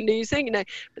definitely losing,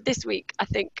 but this week I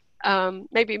think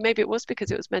maybe it was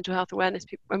because it was Mental Health Awareness,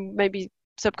 and maybe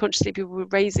subconsciously people were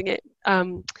raising it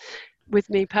with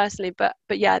me personally, but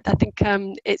yeah, I think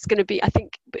it's going to be. I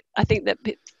think that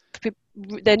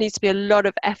there needs to be a lot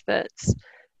of efforts,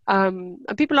 and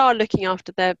people are looking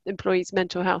after their employees'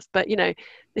 mental health. But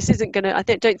this isn't going to.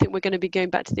 Don't think we're going to be going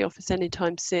back to the office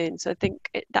anytime soon. So I think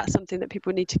that's something that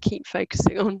people need to keep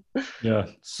focusing on. Yeah,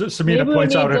 Samina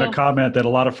points out in a comment that a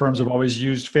lot of firms have always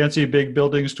used fancy big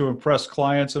buildings to impress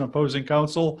clients and opposing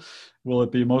counsel. Will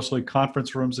it be mostly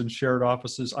conference rooms and shared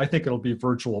offices? I think it'll be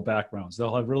virtual backgrounds.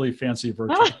 They'll have really fancy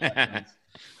virtual backgrounds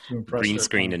to impress green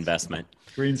screen clients. Investment.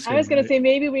 Green screen. I was going to say,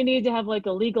 maybe we need to have like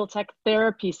a legal tech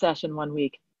therapy session one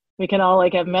week. We can all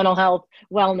like have mental health,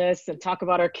 wellness, and talk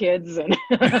about our kids. And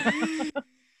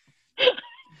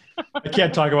I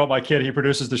can't talk about my kid. He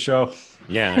produces the show.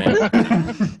 Yeah.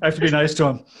 I have to be nice to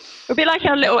him. It'll be like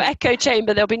our little echo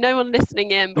chamber. There'll be no one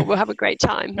listening in, but we'll have a great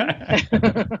time.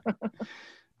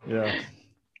 Yeah.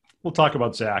 We'll talk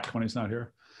about Zach when he's not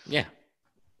here. Yeah.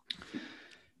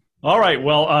 All right.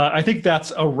 Well, I think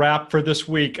that's a wrap for this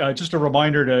week. Just a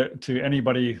reminder to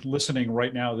anybody listening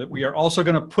right now that we are also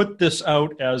going to put this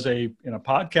out as in a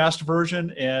podcast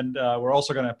version, and we're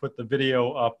also going to put the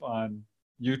video up on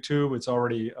YouTube. It's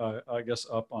already, I guess,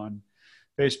 up on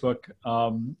Facebook,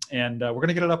 and we're going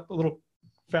to get it up a little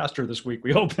faster this week,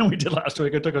 we hope, than we did last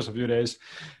week. It took us a few days,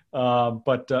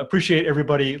 but appreciate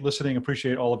everybody listening.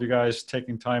 Appreciate all of you guys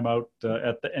taking time out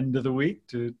at the end of the week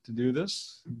to do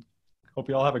this. Hope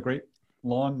you all have a great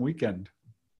long weekend.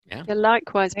 Yeah.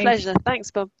 Likewise. Pleasure. Thanks,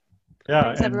 Bob. Yeah.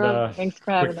 Thanks, everyone. Thanks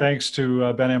for having quick us. thanks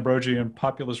to Ben Ambrogi and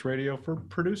Populous Radio for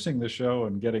producing the show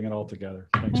and getting it all together.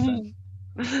 Thanks, Ben.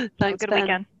 Thanks, Good Ben.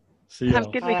 weekend. See you. Have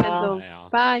a good weekend, Bye. all.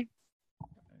 Bye.